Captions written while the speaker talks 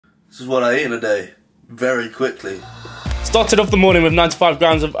This is what I eat in a day, very quickly. Started off the morning with 95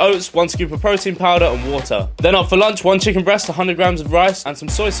 grams of oats, 1 scoop of protein powder and water. Then up for lunch, 1 chicken breast, 100 grams of rice and some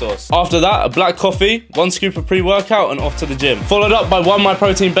soy sauce. After that, a black coffee, 1 scoop of pre-workout and off to the gym. Followed up by 1 My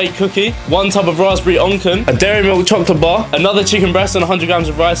Protein baked cookie, 1 tub of raspberry onken, a dairy milk chocolate bar, another chicken breast and 100 grams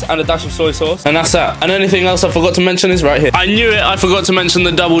of rice and a dash of soy sauce. And that's that. And anything else I forgot to mention is right here. I knew it, I forgot to mention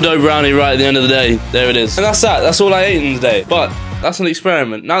the double dough brownie right at the end of the day. There it is. And that's that, that's all I ate in the day. But that's an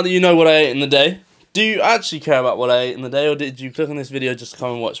experiment. Now that you know what I ate in the day, do you actually care about what I ate in the day, or did you click on this video just to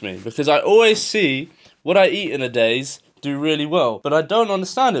come and watch me? Because I always see what I eat in a days do really well, but I don't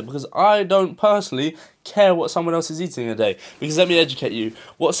understand it because I don't personally care what someone else is eating in a day. Because let me educate you,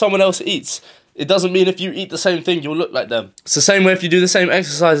 what someone else eats, it doesn't mean if you eat the same thing, you'll look like them. It's the same way if you do the same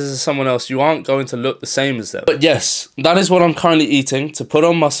exercises as someone else, you aren't going to look the same as them. But yes, that is what I'm currently eating to put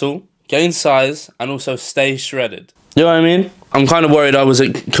on muscle, gain size, and also stay shredded. You know what I mean? I'm kind of worried I was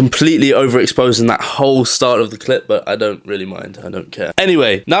completely overexposed in that whole start of the clip, but I don't really mind. I don't care.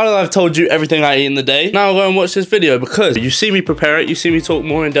 Anyway, now that I've told you everything I eat in the day, now I'll go and watch this video because you see me prepare it, you see me talk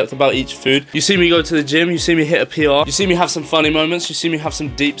more in depth about each food, you see me go to the gym, you see me hit a PR, you see me have some funny moments, you see me have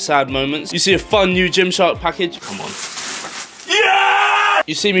some deep, sad moments, you see a fun new Gymshark package. Come on. Yeah!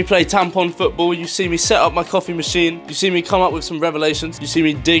 You see me play tampon football, you see me set up my coffee machine, you see me come up with some revelations, you see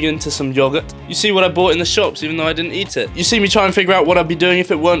me dig into some yogurt, you see what I bought in the shops even though I didn't eat it, you see me try and figure out what I'd be doing if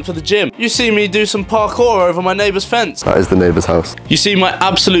it weren't for the gym, you see me do some parkour over my neighbour's fence. That is the neighbour's house. You see my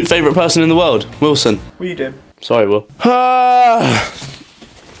absolute favourite person in the world, Wilson. What are you doing? Sorry, Will. I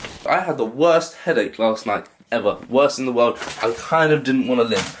had the worst headache last night ever, worst in the world. I kind of didn't want to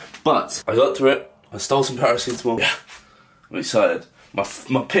live, but I got through it. I stole some paracetamol. Yeah, I'm excited. My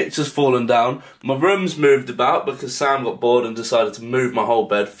picture's fallen down. My room's moved about because Sam got bored and decided to move my whole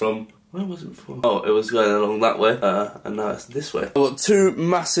bed from... Where was it before? Oh, it was going along that way, and now it's this way. I've got 2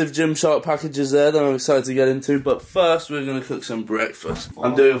 massive Gymshark packages there that I'm excited to get into, but first we're going to cook some breakfast.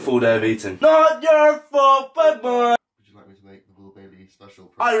 I'm doing a full day of eating. Not your fault, but mine! Would you like me to make the Will Bailey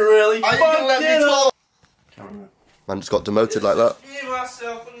special? I really fucked it up! Camera. Man just got demoted like that.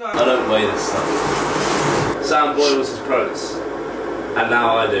 I don't weigh this stuff. Sam boils his products. And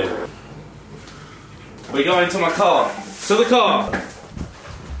now I do. We're going to my car. To the car!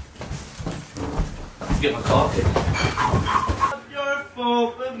 Let's get my car kicked. Your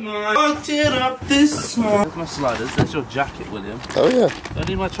fault but mine. Fucked it up this time. Where's my sliders? That's your jacket, William. Oh yeah. Do I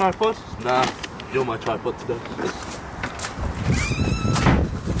need my tripod? Nah, you're my tripod today.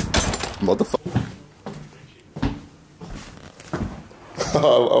 Motherfucker. I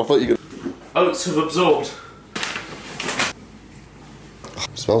thought you could. Oats have absorbed.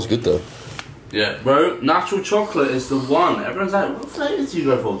 Smells good though. Yeah, bro, natural chocolate is the one. Everyone's like, what flavours do you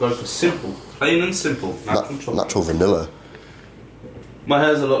go for? Go for simple. Plain and simple. Natural chocolate. Natural vanilla. My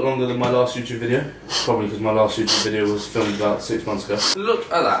hair's a lot longer than my last YouTube video. Probably because my last YouTube video was filmed about 6 months ago.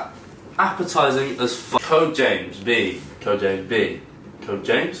 Look at that. Appetising as fuck. Code James B. Code James B. Code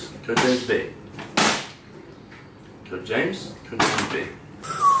James. Code James B. Code James. Code James B.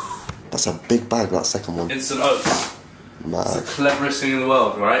 That's a big bag, that second one. Instant oats. Mad. It's the cleverest thing in the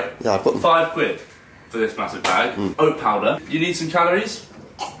world, right? Yeah, I've got them. £5 for this massive bag. Oat powder. You need some calories.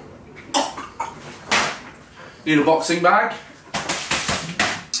 Need a boxing bag.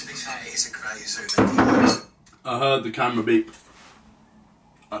 To be fair, it's a crazy. I heard the camera beep.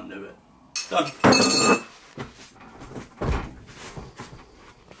 I knew it. Done.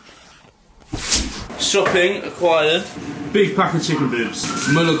 Shopping acquired. Big pack of chicken boobs.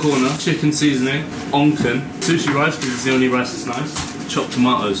 Muller corner, chicken seasoning, onken, sushi rice because it's the only rice that's nice. Chopped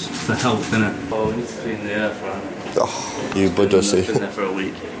tomatoes for health, innit? Oh, we need to clean the air fryer. Oh, you budgersy. It's been there for a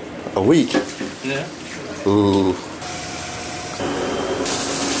week. A week? Yeah. Ooh.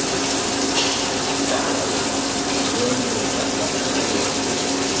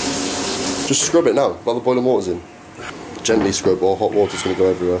 Just scrub it now, while the boiling water's in. Gently scrub or hot water's going to go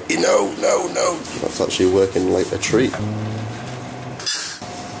everywhere. No, no, no. That's actually working like a treat. I'm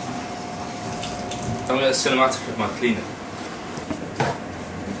going to get a cinematic of my cleaning.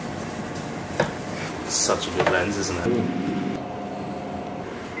 It's such a good lens, isn't it?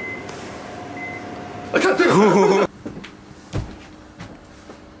 I can't do it!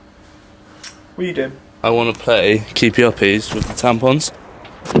 What are you doing? I want to play Keepy Uppies with the tampons.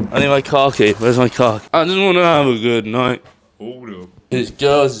 I need my car key. Where's my car? I just want to have a good night. Hold up. It's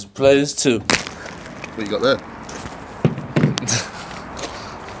girls, it's players too. What you got there?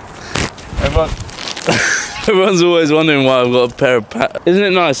 Everyone's always wondering why I've got a pair of pants. Isn't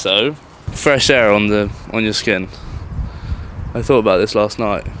it nice though? Fresh air on your skin. I thought about this last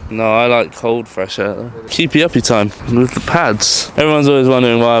night. No, I like cold, fresh air. Keepy uppy time with the pads. Everyone's always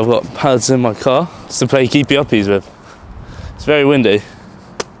wondering why I've got pads in my car. Just to play keepy uppies with. It's very windy.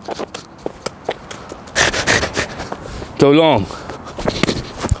 Go long.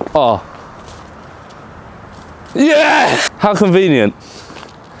 Oh. Yeah! How convenient.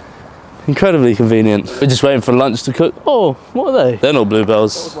 Incredibly convenient. We're just waiting for lunch to cook. Oh, what are they? They're not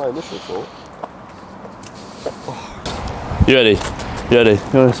bluebells. That was my initial thought. You ready? You ready?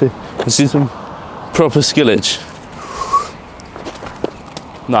 You want to see? Let's see some proper skillage.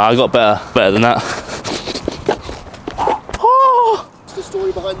 Nah, I got better than that. Oh! What's the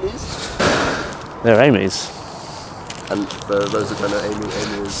story behind these? They're Amy's. And for those that don't know, Amy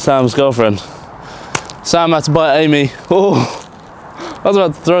is Sam's girlfriend. Sam had to buy Amy. Oh, I was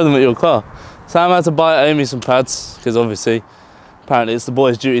about to throw them at your car. Sam had to buy Amy some pads because obviously, apparently it's the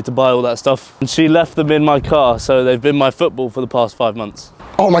boys' duty to buy all that stuff. And she left them in my car, so they've been my football for the past 5 months.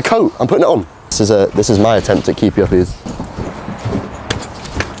 Oh, my coat! I'm putting it on. This is my attempt at keepy uppies.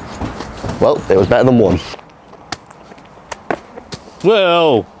 Well, it was better than one.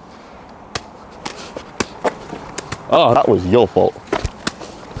 Well. Oh, That was your fault.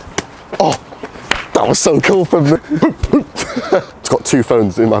 Oh, that was so cool from me. It's got 2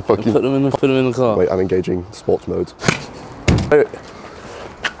 phones in my fucking... put them in the car. Wait, I'm engaging sports mode.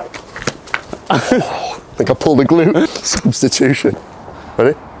 I think I pulled a glue. Substitution.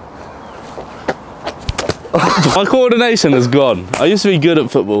 Ready? My coordination is gone. I used to be good at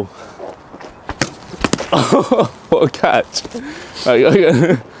football. What a catch. Right,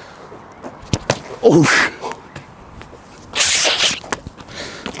 okay. Oh.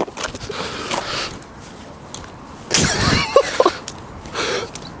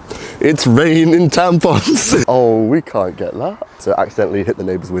 It's raining tampons. Oh, we can't get that. So accidentally hit the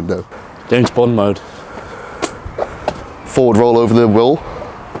neighbour's window. James Bond mode. Forward roll over the wall.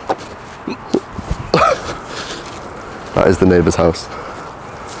 That is the neighbour's house.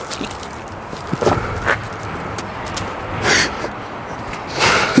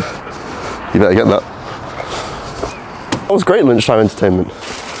 You better get that. That was great lunchtime entertainment.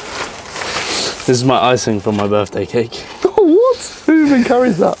 This is my icing from my birthday cake. Oh, what? Who even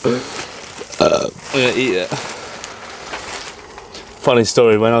carries that? I'm gonna eat it. Funny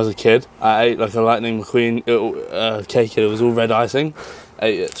story, when I was a kid, I ate like a Lightning McQueen cake and it was all red icing.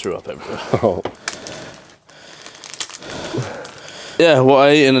 Ate it, threw up everywhere. Oh. Yeah, what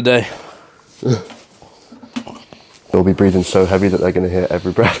I eat in a day. They'll be breathing so heavy that they're going to hear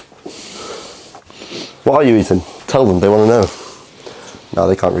every breath. What are you eating? Tell them, they want to know. No,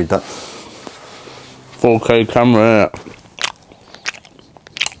 they can't read that. 4K camera, innit?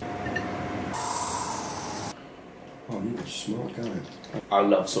 Oh, you're a smart guy. I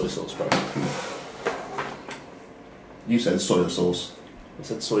love soy sauce, bro. You said soy sauce. I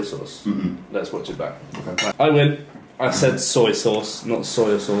said soy sauce. Let's watch it back. Okay. I win. I said soy sauce, not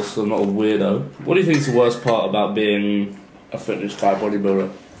soy sauce, so I'm not a weirdo. What do you think is the worst part about being a fitness guy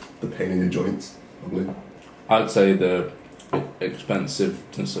bodybuilder? The pain in your joints, probably. I'd say the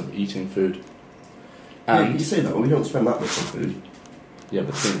expensiveness of eating food. And And you say that, but we don't spend that much on food. yeah,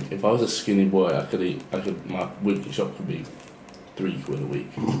 but think, if I was a skinny boy, my weekly shop could be £3 a week.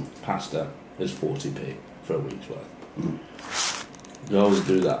 Pasta is 40p for a week's worth. Girls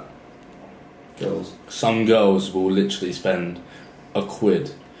do that. Girls. Some girls will literally spend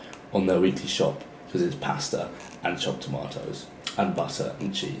 £1 on their weekly shop because it's pasta and chopped tomatoes and butter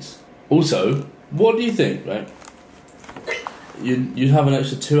and cheese. Also, what do you think, right? You'd have an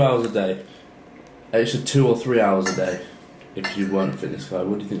extra 2 hours a day, extra 2 or 3 hours a day if you weren't a fitness guy.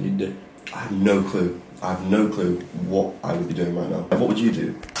 What do you think you'd do? I have no clue. I have no clue what I would be doing right now. What would you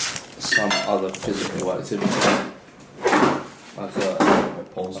do? Some other physical activity. Like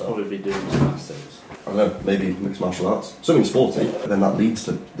I'd probably be doing gymnastics. I don't know, maybe mixed martial arts. Something sporty, but then that leads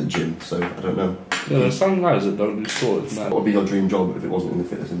to the gym, so I don't know. Yeah, there's some guys that don't do sports, man. What would be your dream job if it wasn't in the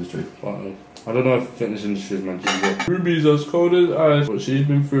fitness industry? I don't know if the fitness industry is my dream job. Ruby's as cold as ice. What she's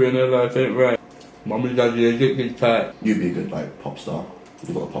been through in her life ain't right. Mummy, daddy, get tight. You'd be a good, like, pop star.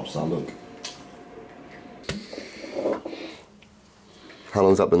 You've got a pop star look. How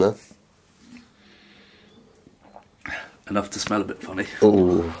long's that been there? Enough to smell a bit funny.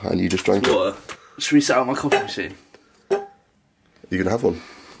 Oh, and you just drank it. What? Should we set out my coffee machine? You're gonna have one?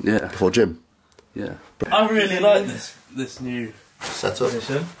 Yeah. Before gym? Yeah. I really like this new Set up.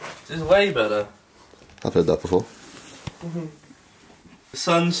 position. This is way better. I've heard that before. The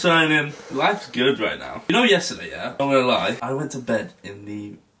sun's shining. Life's good right now. You know, yesterday, yeah? I'm not gonna lie. I went to bed in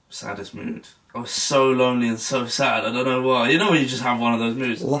the saddest mood. I was so lonely and so sad. I don't know why. You know when you just have one of those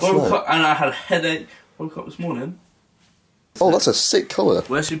moods. Last Woke night? up and I had a headache. Woke up this morning. Oh, that's a sick colour.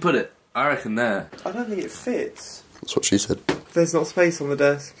 Where should you put it? I reckon there. I don't think it fits. That's what she said. There's not space on the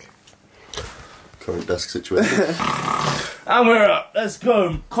desk. Current desk situation. And we're up. Let's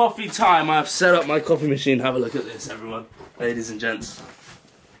go. Coffee time. I've set up my coffee machine. Have a look at this, everyone. Ladies and gents.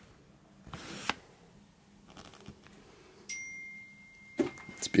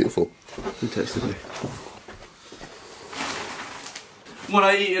 It's beautiful. You tasted me. What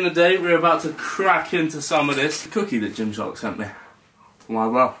I eat in a day, we're about to crack into some of this. The cookie that Gymshark sent me for my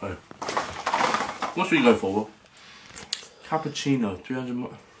birthday. What should we go for, Will? Cappuccino, 300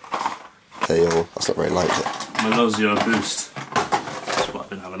 ml. Hey, that's not very light. Melozio boost. That's what I've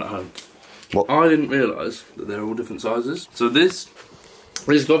been having at home. What? I didn't realise that they're all different sizes. So this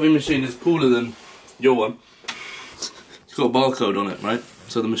coffee machine is cooler than your one. It's got a barcode on it, right?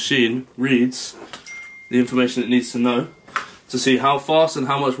 So the machine reads the information it needs to know to see how fast and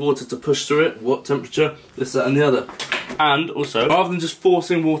how much water to push through it, what temperature, this, that and the other. And also, rather than just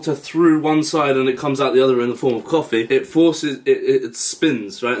forcing water through one side and it comes out the other in the form of coffee, it forces, it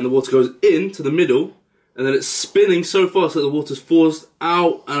spins, right? And the water goes into the middle, and then it's spinning so fast that the water's forced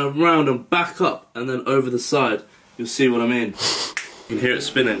out and around and back up and then over the side. You'll see what I mean. You can hear it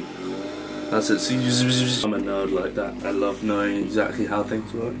spinning. That's it. I'm a nerd like that. I love knowing exactly how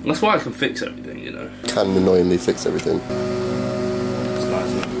things work. That's why I can fix everything, you know. Can annoyingly fix everything. It's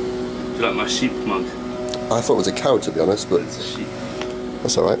nice. Do you like my sheep mug? I thought it was a cow, to be honest, but It's a sheep.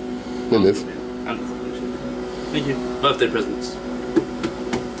 that's alright. We move. And a coffee machine. Thank you. Birthday presents.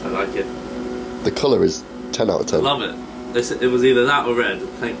 I like it. The colour is 10 out of 10. Love it. It was either that or red.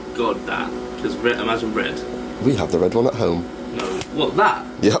 Thank God that. Because red, imagine red. We have the red one at home. No. What, that?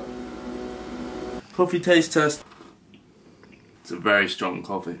 Yep. Coffee taste test. It's a very strong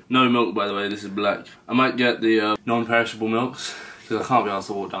coffee. No milk, by the way, this is black. I might get the non-perishable milks, because I can't be asked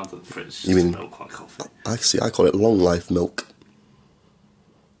to walk down to the fridge. You mean milk on coffee? I call it long life milk.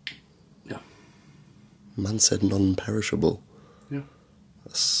 Yeah. Man said non-perishable. Yeah.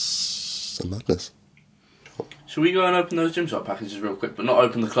 That's a madness. Should we go and open those Gymshark packages real quick, but not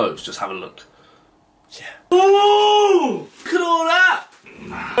open the clothes, just have a look? Yeah. Ooh! Look at all that!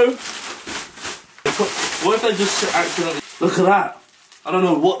 No. What if they just accidentally... Look at that! I don't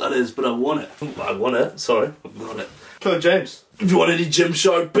know what that is, but I want it. I want it, sorry. I've got it. Code James. If you want any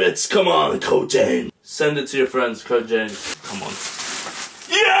Gymshark bits, come on, Code James. Send it to your friends, Code James. Come on.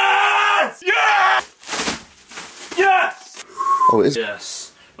 Yes! Yes! Yes! Oh, it is?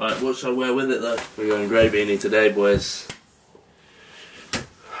 Yes. Right, what should I wear with it though? We're going grey beanie today, boys.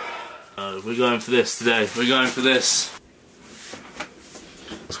 We're going for this today. We're going for this.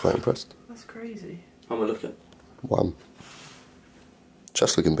 I was quite impressed. That's crazy. I'm gonna look at. Wham.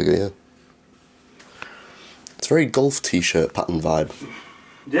 Chest looking bigger, yeah. It's a very golf t-shirt pattern vibe.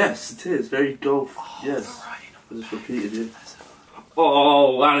 Yes, it is. Very golf. Yes. I just repeated it.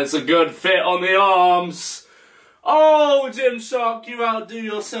 Oh, and it's a good fit on the arms. Oh, Gymshark, you outdo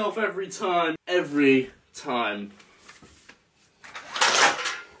yourself every time. Every time.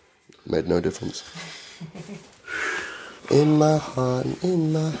 Made no difference. In my heart and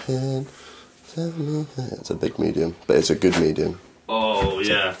in my head. Tell me. It's a big medium, but it's a good medium. Oh,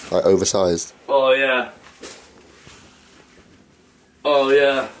 yeah. Like oversized. Oh, yeah. Oh,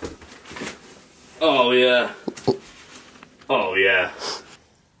 yeah. Oh, yeah. Oh, yeah.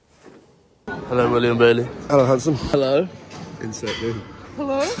 Hello, William Bailey. Hello, handsome. Hello. Insert room.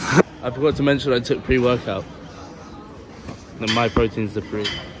 Hello. I forgot to mention I took pre-workout. And my protein's the pre.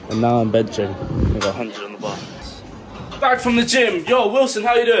 And now I'm benching. I've got 100 on the bar. Back from the gym. Yo, Wilson,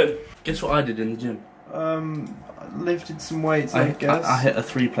 how you doing? Guess what I did in the gym? I lifted some weights, I guess. I hit a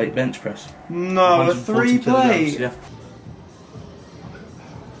 3-plate bench press. No, a 3-plate? Yeah.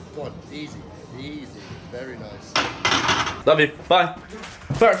 Go on, easy, very nice. Love you. Bye.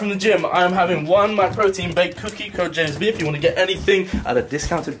 Back from the gym, I am having one my protein baked cookie, code James B. If you want to get anything at a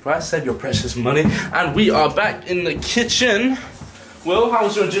discounted price, save your precious money. And we are back in the kitchen. Will, how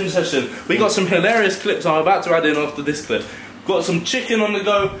was your gym session? We got some hilarious clips I'm about to add in after this clip. Got some chicken on the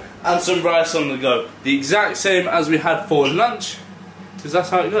go and some rice on the go. The exact same as we had for lunch, because that's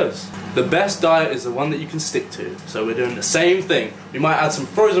how it goes. The best diet is the one that you can stick to. So we're doing the same thing. We might add some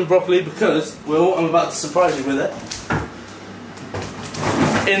frozen broccoli because, Will, I'm about to surprise you with it.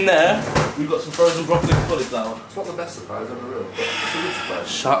 In there, we've got some frozen broccoli and cauliflower. It's not the best surprise ever, really. It's a good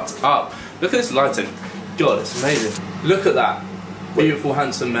surprise. Shut up. Look at this lighting. God, it's amazing. Look at that. Beautiful,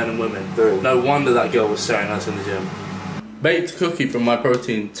 handsome men and women. No wonder that girl was staring at us in the gym. Baked cookie from my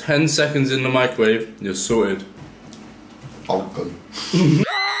protein. 10 seconds in the microwave. You're sorted. Open.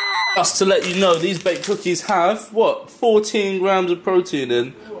 Just to let you know, these baked cookies have, what, 14 grams of protein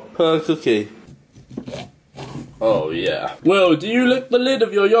in per cookie. Oh yeah. Will, do you lick the lid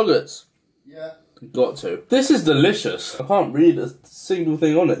of your yogurts? Yeah. Got to. This is delicious. I can't read a single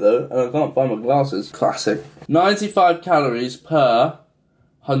thing on it though, and I can't find my glasses. Classic. 95 calories per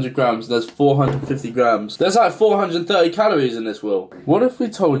 100 grams. There's 450 grams. There's like 430 calories in this, Will. What if we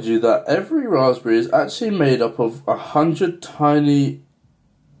told you that every raspberry is actually made up of 100 tiny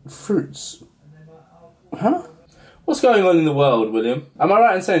fruits? Huh? What's going on in the world, William? Am I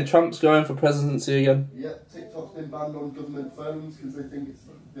right in saying Trump's going for presidency again? Yeah, TikTok's been banned on government phones because they think it's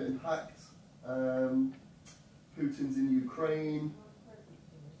getting hacked. Putin's in Ukraine.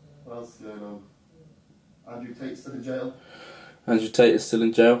 What else is going on? Andrew Tate's still in jail. Andrew Tate is still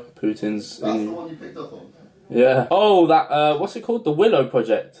in jail. Putin's That's in... the one you picked up on? Yeah. Oh, that, what's it called? The Willow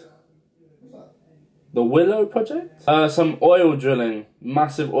Project. What's that? The Willow Project? Some oil drilling,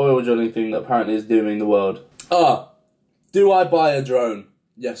 massive oil drilling thing that apparently is dooming the world. Do I buy a drone?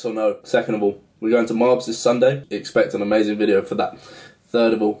 Yes or no? Second of all, we're going to Marbs this Sunday. Expect an amazing video for that.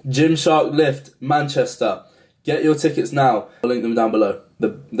 Third of all, Gymshark Lift, Manchester. Get your tickets now. I'll link them down below.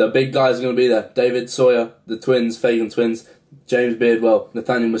 The big guys are going to be there. David Sawyer, the twins, Fagan twins, James Beardwell,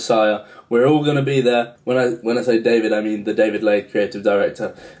 Nathaniel Messiah. We're all going to be there. When I say David, I mean the David Lay, creative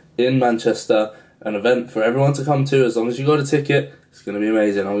director, in Manchester. An event for everyone to come to. As long as you got a ticket, it's going to be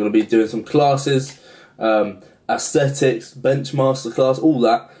amazing. I'm going to be doing some classes, aesthetics, bench master class, all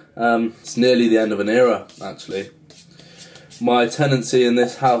that. It's nearly the end of an era, actually. My tenancy in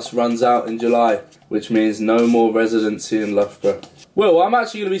this house runs out in July, which means no more residency in Loughborough. Well, I'm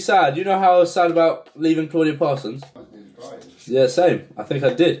actually going to be sad. You know how I was sad about leaving Claudia Parsons? Yeah, same. I think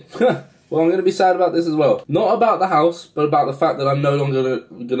I did. Well, I'm going to be sad about this as well. Not about the house, but about the fact that I'm no longer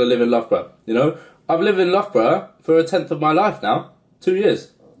going to live in Loughborough. You know? I've lived in Loughborough for a 10th of my life now. 2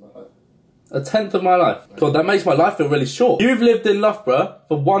 years. A 10th of my life. God, that makes my life feel really short. You've lived in Loughborough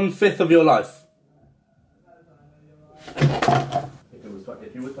for 1/5 of your life.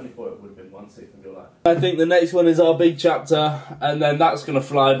 If you were 24, it would have been 1/6 of your life. I think the next one is our big chapter, and then that's going to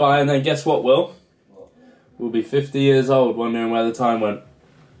fly by, and then guess what, Will? We'll be 50 years old, wondering where the time went.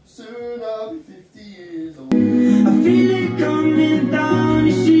 Soon I'll be 50 years old. I feel it coming down,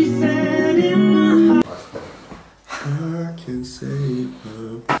 and she said in my heart. I can save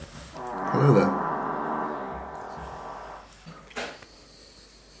her. Hello there.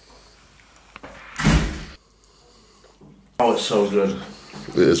 Oh, it's so good.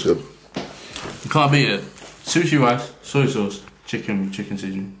 It is good. You can't beat it. Sushi rice, soy sauce, chicken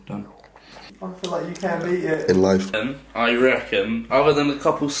seasoning, done. I feel like you can't beat it. In life. I reckon, other than a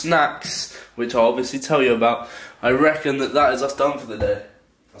couple snacks, which I'll obviously tell you about, I reckon that is us done for the day.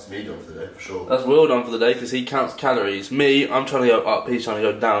 That's me done for the day, for sure. That's Will done for the day, because he counts calories. Me, I'm trying to go up, he's trying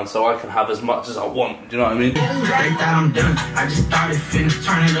to go down, so I can have as much as I want. Do you know what I mean? Think that I'm done. I just started finna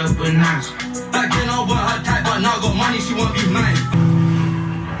turn it up a notch. Back in over her type, but now got money, she won't be mine.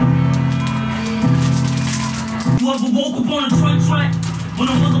 You ever woke up on a track with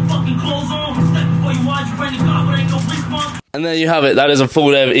a motherfucking clothes on? Step before you watch, you ready to go, but ain't no response. And there you have it. That is a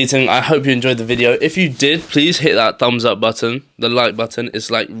full day of eating. I hope you enjoyed the video. If you did, please hit that thumbs up button. The like button is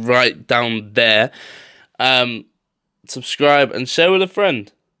like right down there. Subscribe and share with a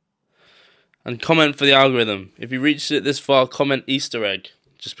friend. And comment for the algorithm. If you reached it this far, comment Easter egg.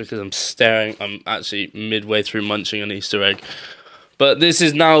 Just because I'm staring. I'm actually midway through munching an Easter egg. But this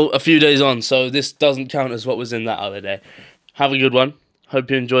is now a few days on, so this doesn't count as what was in that other day. Have a good one. Hope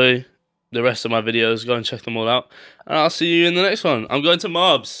you enjoy the rest of my videos. Go and check them all out. And I'll see you in the next one. I'm going to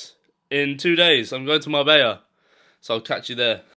Marbs in 2 days. I'm going to Marbella. So I'll catch you there.